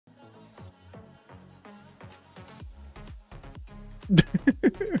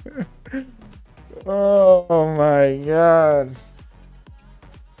Oh my god.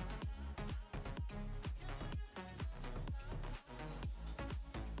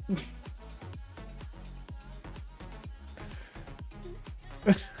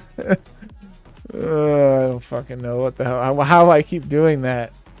 I don't fucking know what the hell. How I keep doing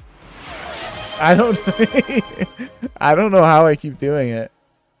that. I don't. I don't know how I keep doing it.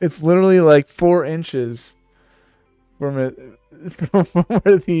 It's literally like 4 inches from it, from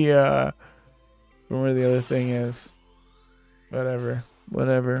where the other thing is. Whatever.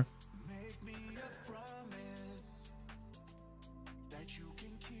 Whatever.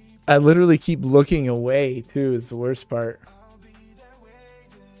 I literally keep looking away too. Is the worst part.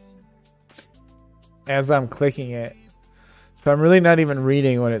 As I'm clicking it. So I'm really not even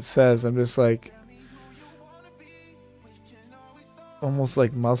reading what it says. I'm just like almost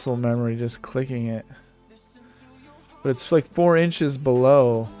like muscle memory, just clicking it. But it's like 4 inches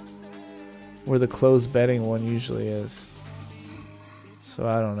below where the closed bedding one usually is. So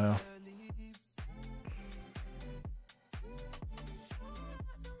I don't know.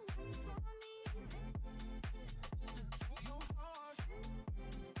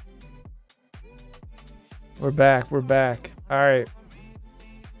 We're back. We're back. All right.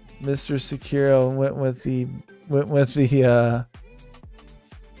 Mr. Securo went with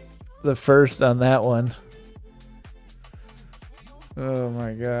the first on that one. Oh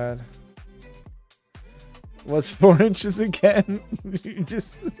my god. What's 4 inches again? You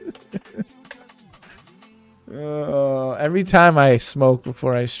just every time I smoke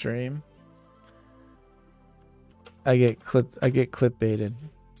before I stream, I get clip baited.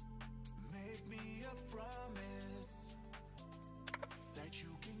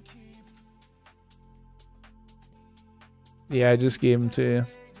 Yeah, I just gave them to you.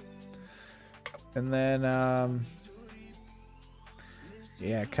 And then,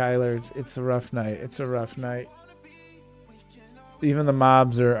 yeah, Kyler, it's a rough night. It's a rough night. Even the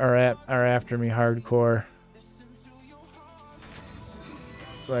mobs are after me hardcore.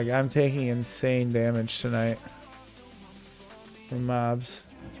 Like, I'm taking insane damage tonight from mobs.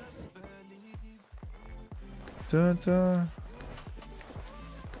 Dun, dun.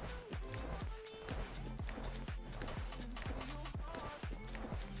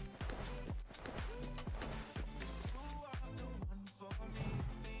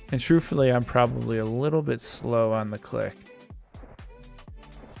 And truthfully, I'm probably a little bit slow on the click.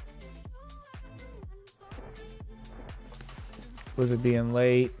 With it being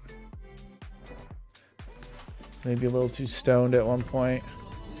late. Maybe a little too stoned at one point.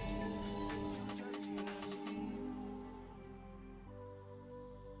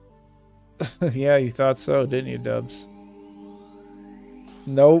 Yeah, you thought so, didn't you, Dubs?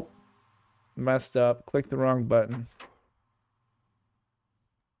 Nope. Messed up. Clicked the wrong button.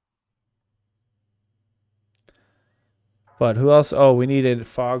 But who else? Oh, we needed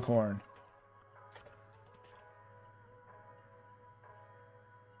Foghorn.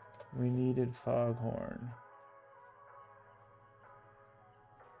 We needed Foghorn.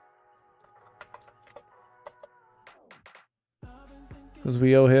 Because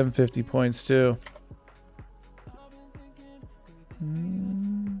we owe him 50 points too.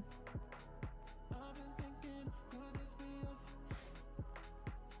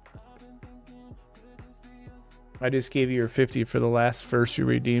 I just gave you your 50 for the first you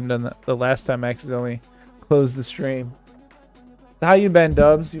redeemed on the last time I accidentally closed the stream. How you been,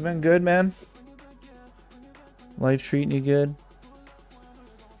 Dubs? You been good, man? Life treating you good?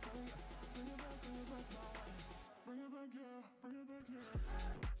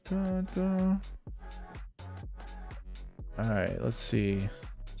 Alright, let's see.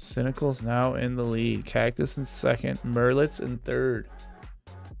 Cynical's now in the lead. Cactus in second. Merlit's in third.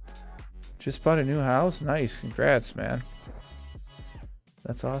 Just bought a new house? Nice. Congrats, man.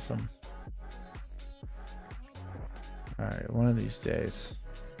 That's awesome. Alright, one of these days.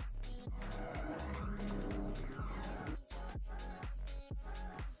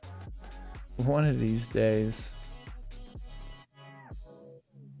 One of these days.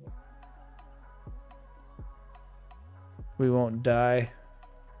 We won't die.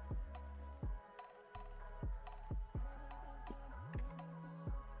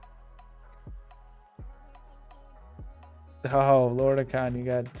 Oh, Lordicon, you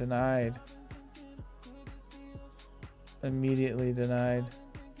got denied. Immediately denied.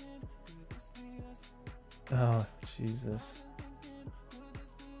 Oh, Jesus.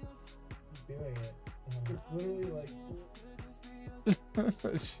 I'm doing it. It's literally like...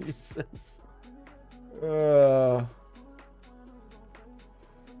 Jesus.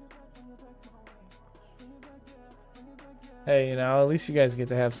 Hey, you know, at least you guys get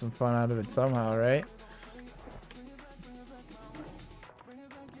to have some fun out of it somehow, right?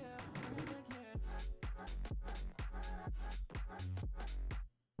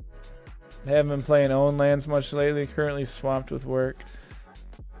 Haven't been playing Outlands much lately. Currently swamped with work.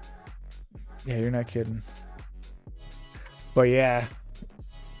 Yeah, you're not kidding. But yeah.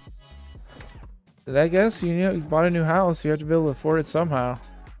 I guess you know you bought a new house. You have to be able to afford it somehow.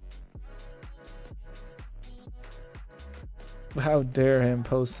 How dare him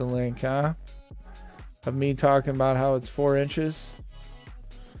post a link, huh? Of me talking about how it's 4 inches.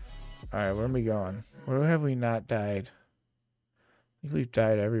 Alright, where are we going? Where have we not died? I think we've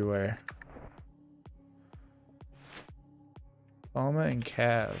died everywhere. Alma and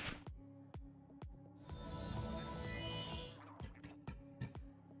Cav.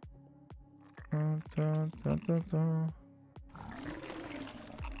 Dun, dun, dun, dun, dun.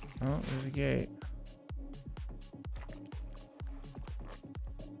 Oh, there's a gate.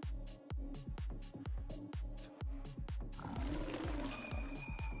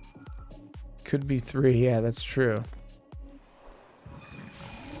 Could be 3, yeah, that's true.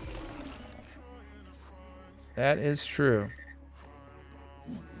 That is true.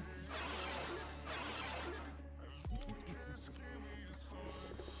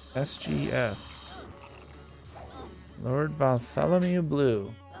 SGF. Lord Bartholomew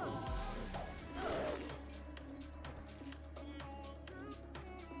Blue.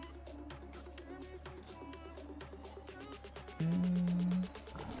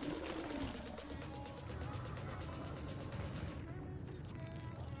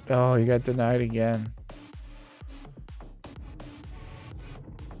 Oh, you got denied again.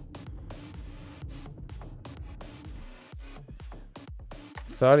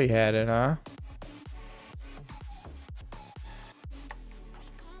 Thought he had it, huh?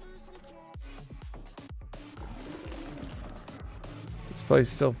 Is this place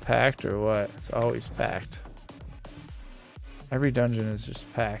still packed or what? It's always packed. Every dungeon is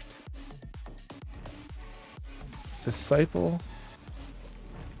just packed. Disciple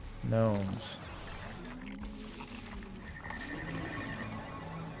gnomes.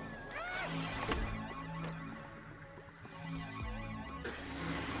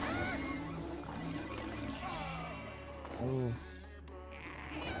 Ooh.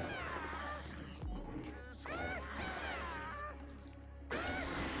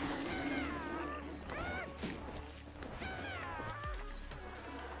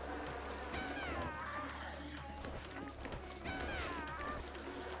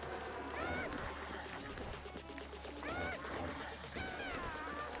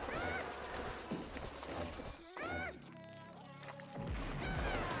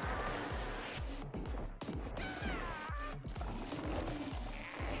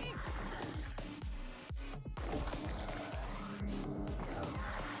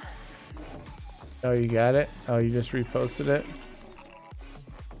 Oh, you got it? Oh, you just reposted it?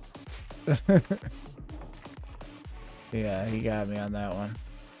 Yeah, he got me on that one.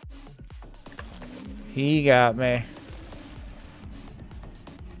 He got me.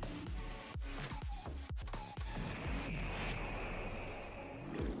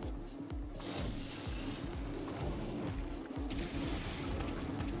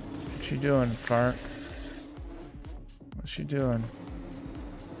 What you doing, fart? What you doing?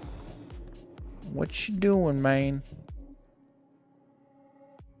 What you doing, man?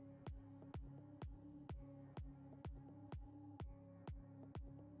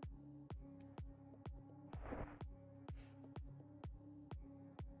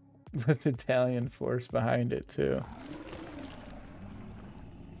 With Italian force behind it, too.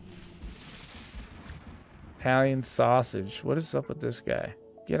 Italian sausage. What is up with this guy?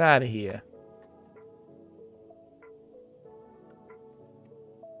 Get out of here.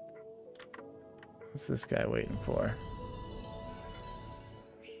 What's this guy waiting for?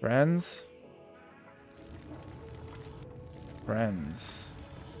 Friends? Friends.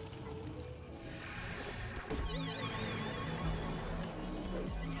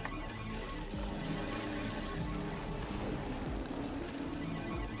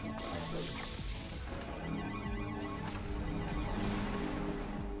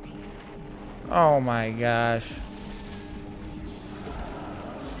 Oh my gosh.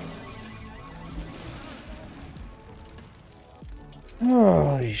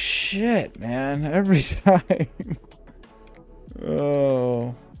 Holy shit, man. Every time.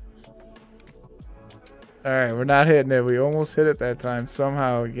 Oh. Alright, we're not hitting it. We almost hit it that time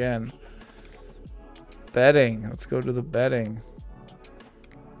somehow again. Betting. Let's go to the betting.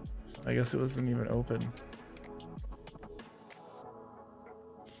 I guess it wasn't even open.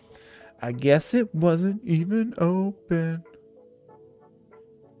 I guess it wasn't even open.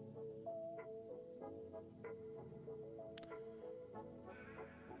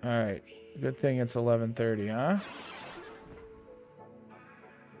 All right. Good thing it's 11:30, huh?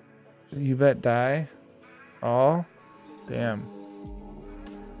 You bet die. All? Damn.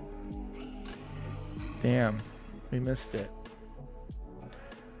 Damn. We missed it.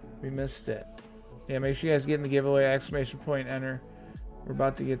 We missed it. Yeah, make sure you guys get in the giveaway. Exclamation point, enter. We're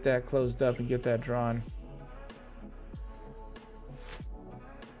about to get that closed up and get that drawn.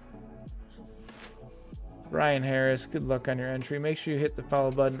 Brian Harris, good luck on your entry. Make sure you hit the follow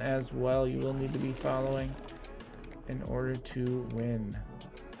button as well. You will need to be following in order to win.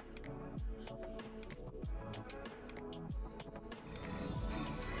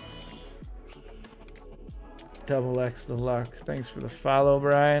 Double X the luck. Thanks for the follow,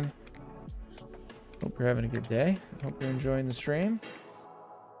 Brian. Hope you're having a good day. Hope you're enjoying the stream.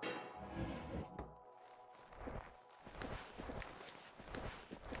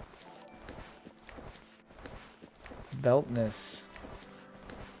 Beltness.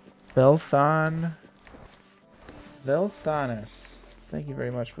 Belthon. Belthanus. Thank you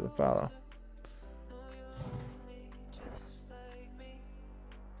very much for the follow.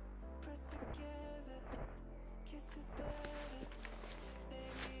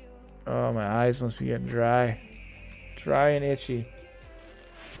 Oh, my eyes must be getting dry. Dry and itchy.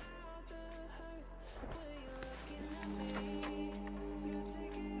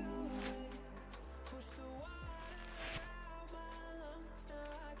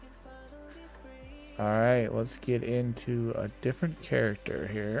 Alright, let's get into a different character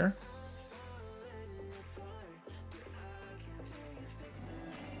here.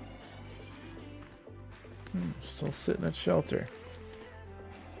 Still sitting at shelter.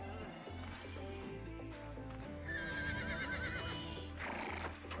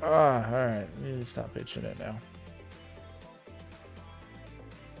 Alright. We need to stop itching it now.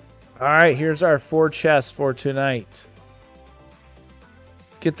 Alright, here's our 4 chests for tonight.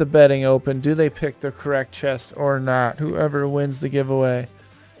 Get the betting open. Do they pick the correct chest or not? Whoever wins the giveaway.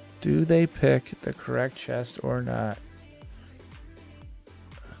 Do they pick the correct chest or not?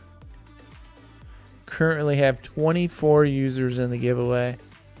 Currently have 24 users in the giveaway.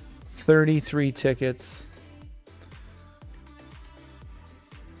 33 tickets.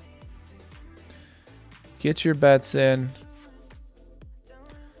 Get your bets in.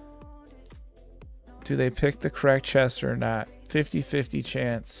 Do they pick the correct chest or not? 50-50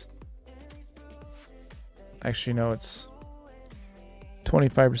 chance. Actually, no, it's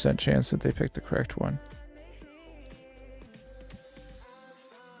 25% chance that they pick the correct one.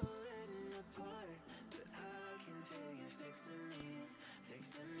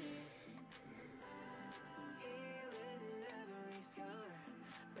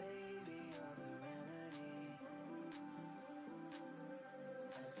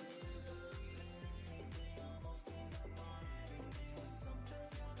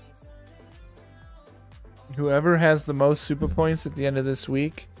 Whoever has the most super points at the end of this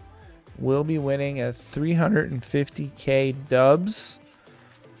week will be winning a 350k dubs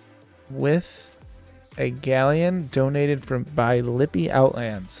with a galleon donated by Lippy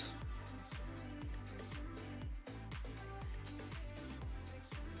Outlands.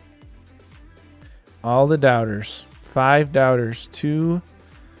 All the doubters. 5 doubters. 2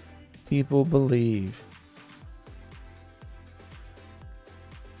 people believe.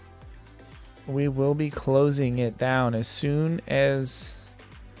 We will be closing it down as soon as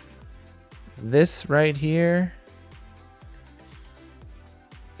this right here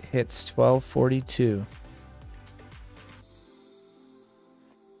hits 12:42.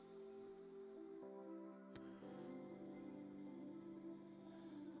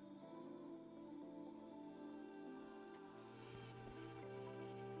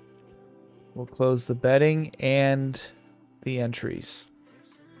 We'll close the betting and the entries.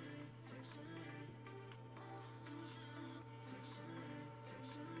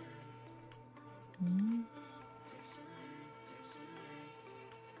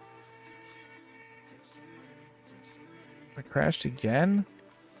 I crashed again?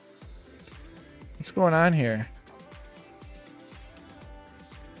 What's going on here?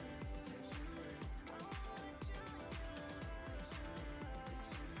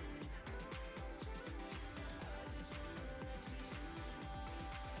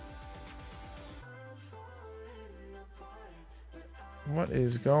 What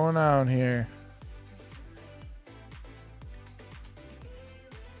is going on here?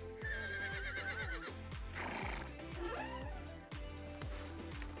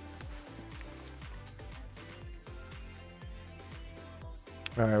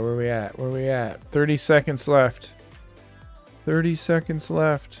 All right, where we at? Where we at? 30 seconds left. 30 seconds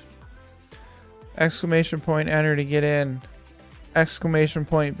left. Exclamation point, enter to get in. exclamation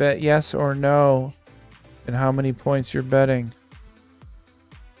point bet yes or no, and how many points you're betting.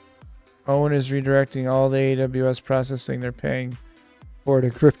 Owen is redirecting all the AWS processing they're paying for to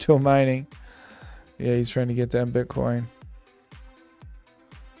crypto mining. Yeah, he's trying to get that Bitcoin.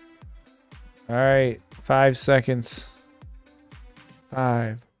 All right, 5 seconds.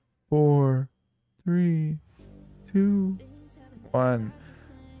 5, 4, 3, 2, 1.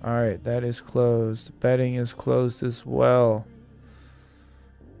 All right, that is closed. Betting is closed as well.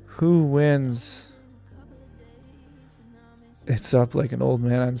 Who wins? It's up like an old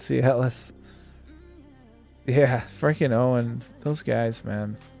man on Cialis. Yeah, freaking Owen. Those guys,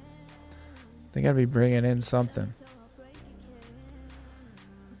 man. They gotta be bringing in something.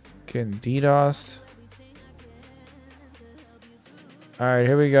 Getting DDoSed. All right,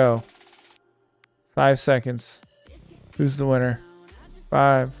 here we go. 5 seconds. Who's the winner?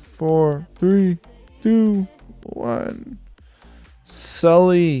 5, 4, 3, 2, 1.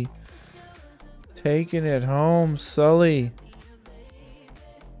 Sully. Taking it home, Sully.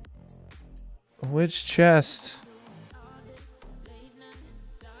 Which chest?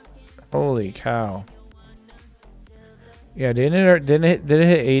 Holy cow. Yeah, did it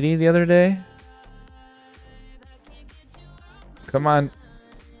hit 80 the other day? Come on.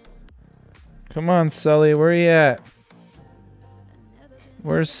 Come on, Sully. Where are you at?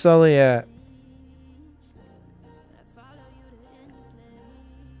 Where's Sully at?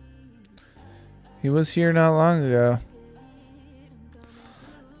 He was here not long ago.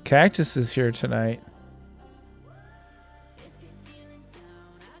 Cactus is here tonight.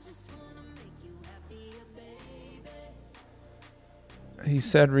 He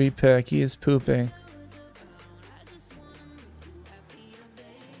said repick. He is pooping.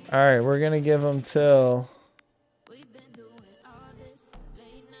 Alright, we're going to give him till...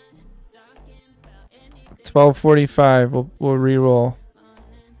 $12:45. We'll re-roll.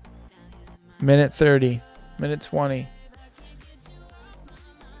 Minute 30. Minute 20.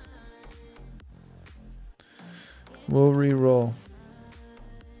 We'll re-roll.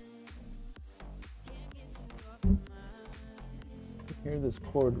 I hear this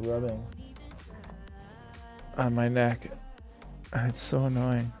cord rubbing on my neck. It's so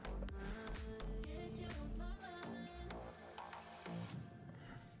annoying.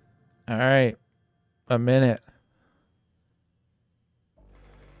 All right. A minute.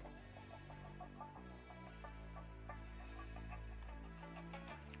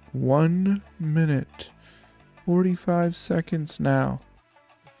 One minute. 45 seconds now.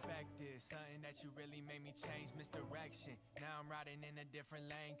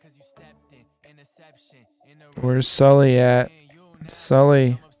 Where's Sully at?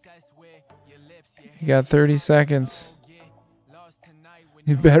 Sully. You got 30 seconds.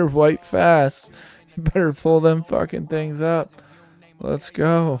 You better wipe fast. You better pull them fucking things up. Let's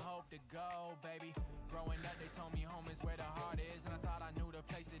go.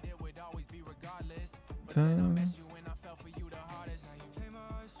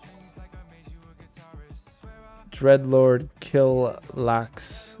 Dreadlord Kill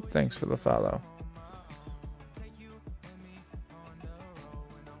Lax. Thanks for the follow.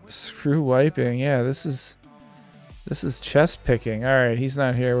 Screw wiping. Yeah, this is chest picking. All right, he's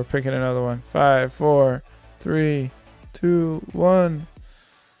not here. We're picking another one. 5, 4, 3, 2, 1.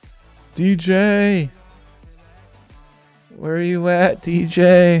 DJ. Where are you at,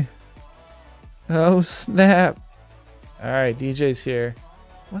 DJ? Oh, snap. All right, DJ's here.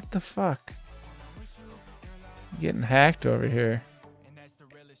 What the fuck? Getting hacked over here.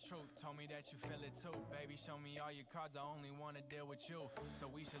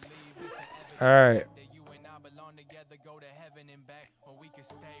 All right.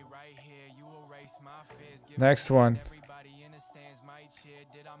 Next one.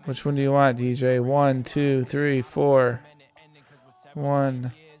 Which one do you want, DJ? 1, 2, 3, 4.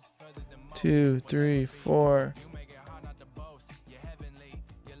 1, 2, 3, 4.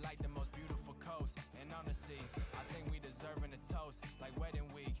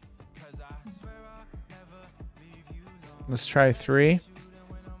 Let's try 3.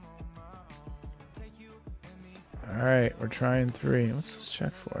 All right, we're trying 3. What's this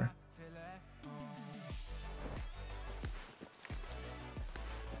check for?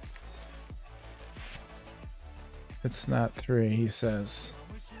 It's not 3, he says.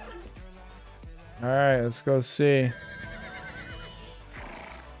 All right, let's go see.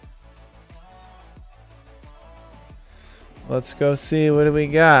 Let's go see what do we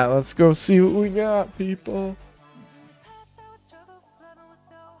got. Let's go see what we got, people.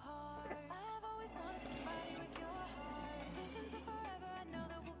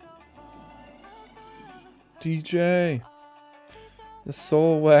 DJ. The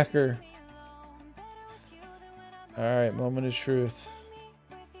soul whacker. Alright, moment of truth.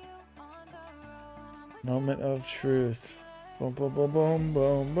 Moment of truth. Boom, boom, boom, boom,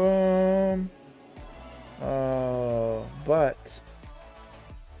 boom, boom. Oh, but.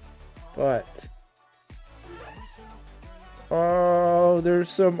 Oh, there's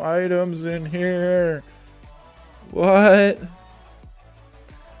some items in here. What?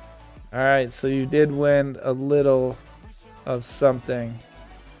 Alright, so you did win a little of something.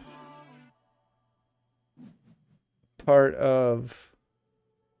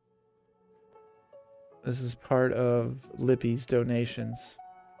 This is part of Lippy's donations.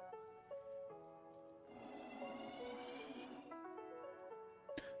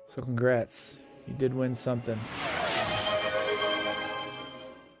 So congrats. You did win something.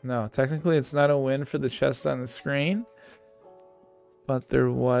 No, technically it's not a win for the chest on the screen. But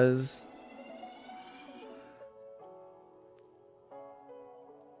there was...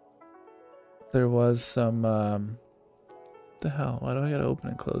 some... what the hell? Why do I gotta open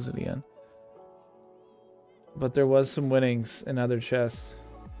and close it again? But there was some winnings in other chests.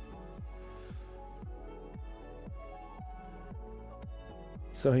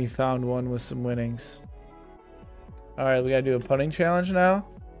 So he found one with some winnings. Alright, we gotta do a putting challenge now.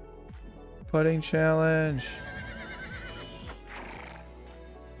 Putting challenge.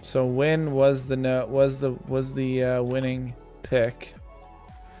 So win was the winning pick.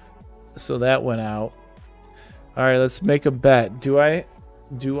 So that went out. Alright, let's make a bet. Do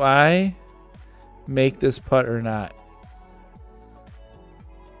I make this putt or not?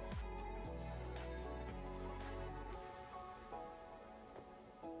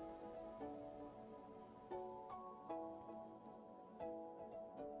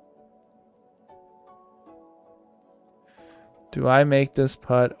 Do I make this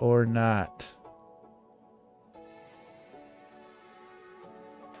putt or not?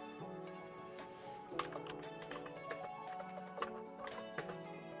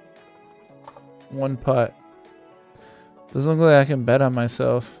 One putt. Doesn't look like I can bet on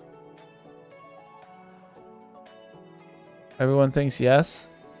myself. Everyone thinks yes?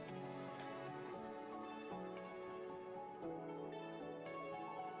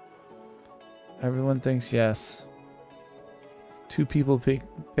 Everyone thinks yes. 2 people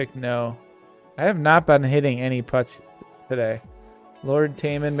pick no. I have not been hitting any putts today. Lord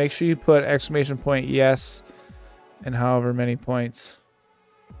Taman, make sure you put exclamation point yes and however many points.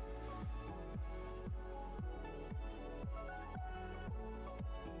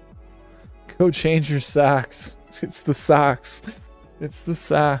 Go change your socks. It's the socks. It's the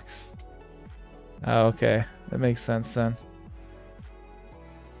socks. Oh, okay. That makes sense then.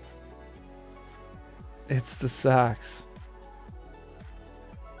 It's the socks.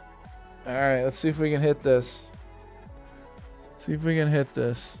 Alright, let's see if we can hit this. See if we can hit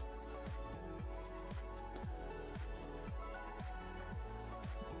this.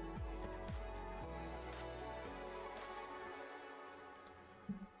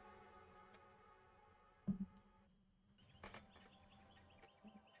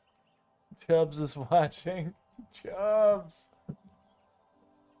 Chubbs is watching. Chubbs.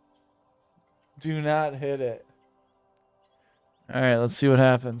 Do not hit it. Alright, let's see what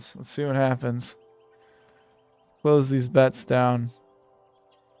happens. Let's see what happens. Close these bets down.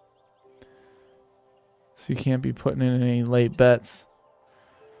 So you can't be putting in any late bets.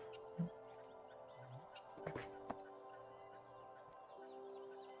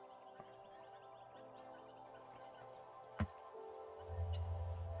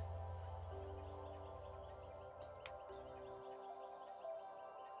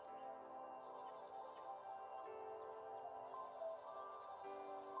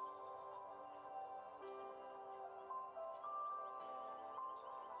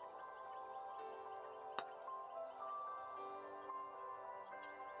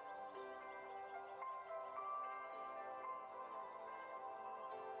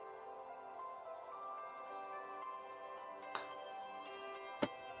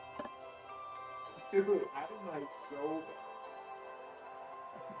 Dude, I'm like so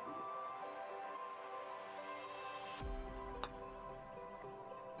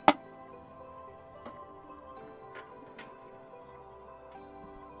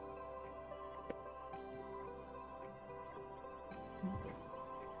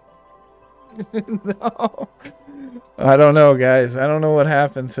no. I don't know, guys. I don't know what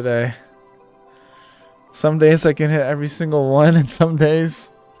happened today. Some days I can hit every single one, and some days...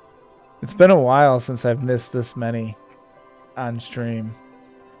 It's been a while since I've missed this many on stream.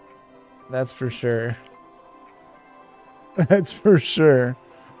 That's for sure. That's for sure.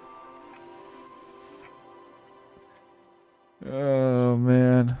 Oh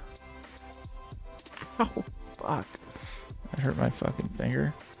man. Oh fuck. I hurt my fucking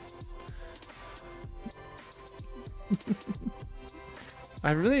finger.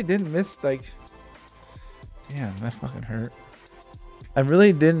 I really didn't miss like. Damn, that fucking hurt. I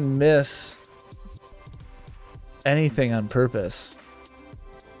really didn't miss anything on purpose.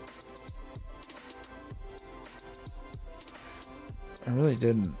 I really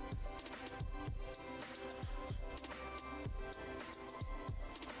didn't.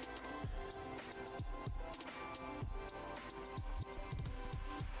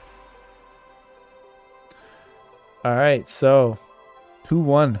 All right, so who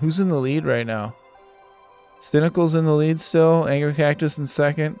won? Who's in the lead right now? Cynical's in the lead still. Anger Cactus in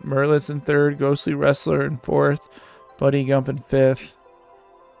second. Merlit's in third. Ghostly Wrestler in fourth. Buddy Gump in fifth.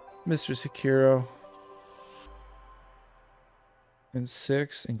 Mr. Sekiro in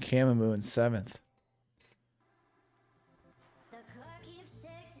sixth. And Kamamoo in seventh.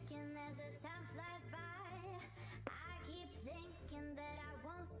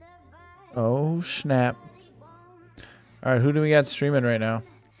 Oh, snap. All right, who do we got streaming right now?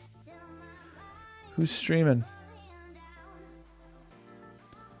 Who's streaming?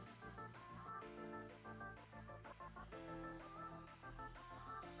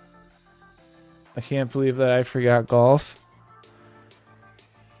 I can't believe that I forgot golf.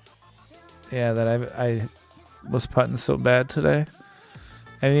 Yeah, that I was putting so bad today.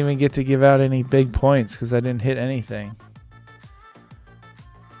 I didn't even get to give out any big points because I didn't hit anything.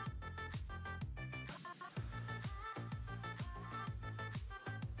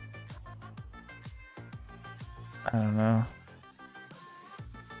 I don't know.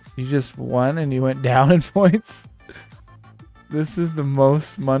 You just won and you went down in points? This is the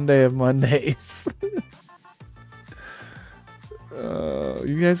most Monday of Mondays.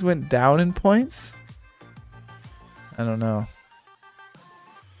 You guys went down in points? I don't know.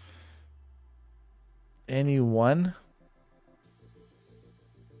 And you won?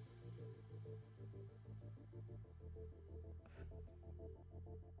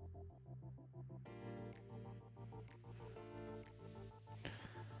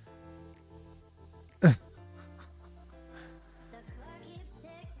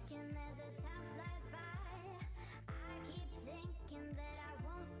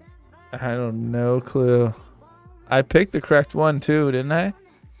 I don't know, clue. I picked the correct one too, didn't I?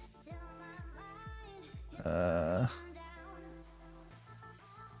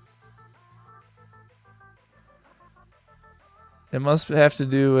 It must have to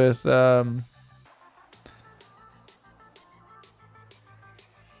do with I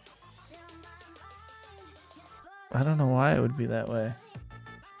don't know why it would be that way.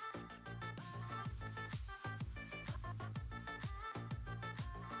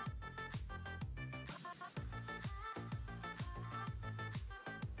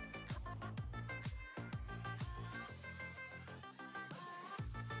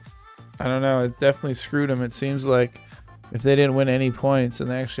 I don't know. It definitely screwed them. It seems like if they didn't win any points and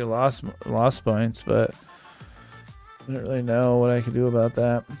they actually lost points, but I don't really know what I can do about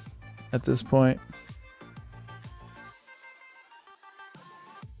that at this point.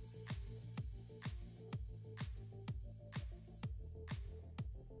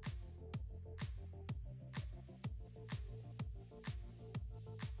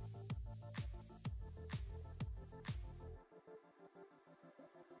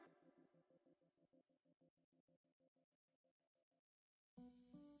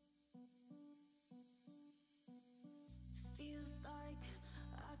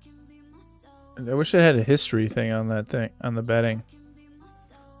 I wish it had a history thing on that thing, on the betting,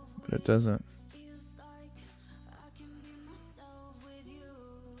 but it doesn't.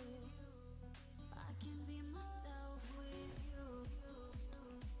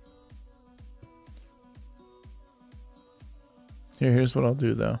 Here's what I'll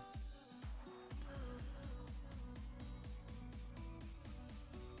do though.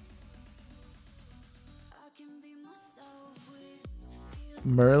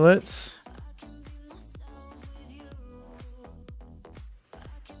 Merlits.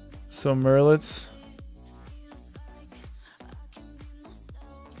 So Merlits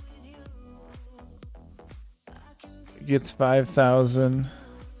gets 5,000.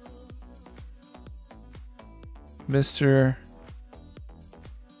 Mr.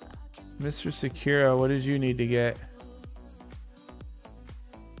 Sekiro, what did you need to get?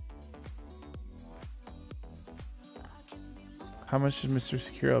 How much did Mr.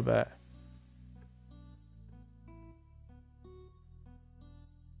 Sekiro bet?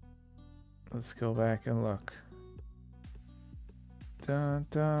 Let's go back and look. Dun,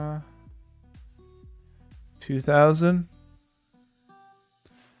 dun. 2,000?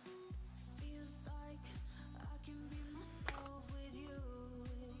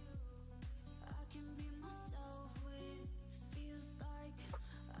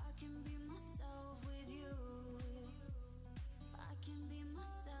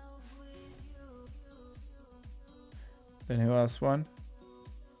 And who else won?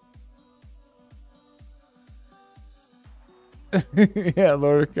 Yeah,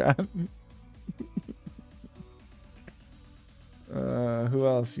 Loricon. Who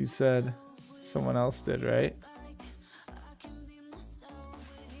else? You said someone else did, right?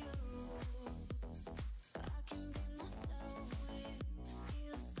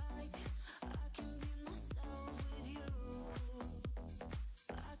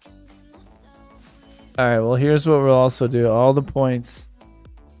 All right, well, here's what we'll also do. All the points.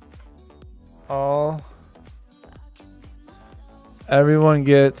 Everyone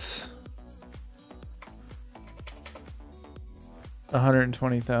gets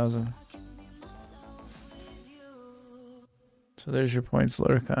 120,000. So there's your points,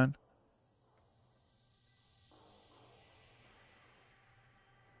 Luricon.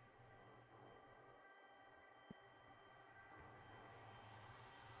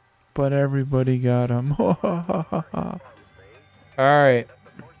 But everybody got them. All right.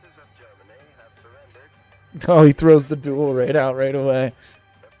 Oh, he throws the duel right out right away.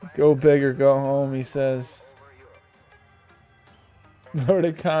 Go big or go home, he says.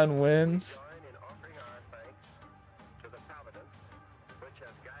 Lordicon wins.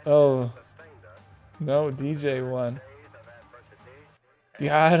 Oh. No, DJ won.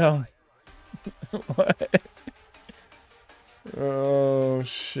 Got him. What? Oh,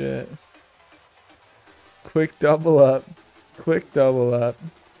 shit. Quick double up. Quick double up.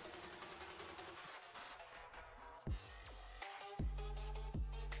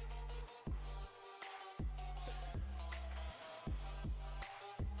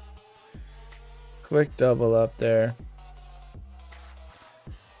 Quick double up there.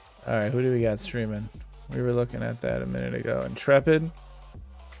 Alright, who do we got streaming? We were looking at that a minute ago. Intrepid?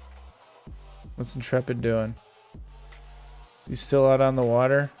 What's Intrepid doing? Is he still out on the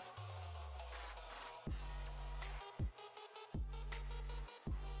water?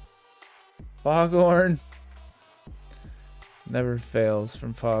 Foghorn? Never fails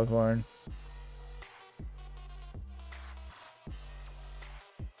from Foghorn.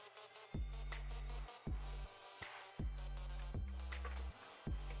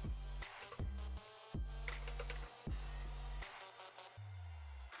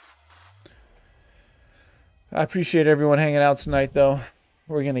 I appreciate everyone hanging out tonight, though.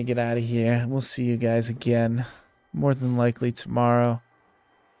 We're going to get out of here. We'll see you guys again. More than likely tomorrow.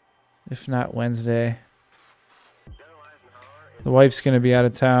 If not Wednesday. The wife's going to be out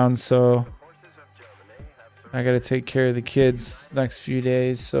of town, so I got to take care of the kids the next few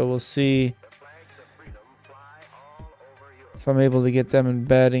days. So we'll see if I'm able to get them in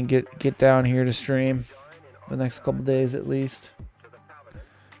bed and get down here to stream the next couple days at least.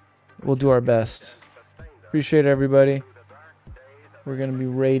 We'll do our best. Appreciate everybody. We're going to be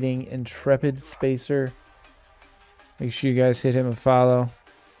raiding Intrepid Spacer. Make sure you guys hit him a follow.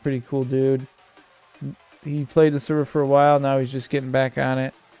 Pretty cool dude. He played the server for a while. Now he's just getting back on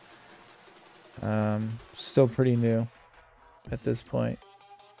it. Still pretty new at this point.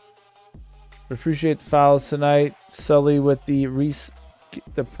 But appreciate the follows tonight. Sully with the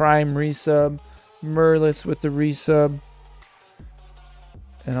Prime resub. Merlis with the resub.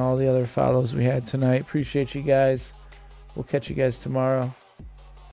 And all the other follows we had tonight. Appreciate you guys. We'll catch you guys tomorrow.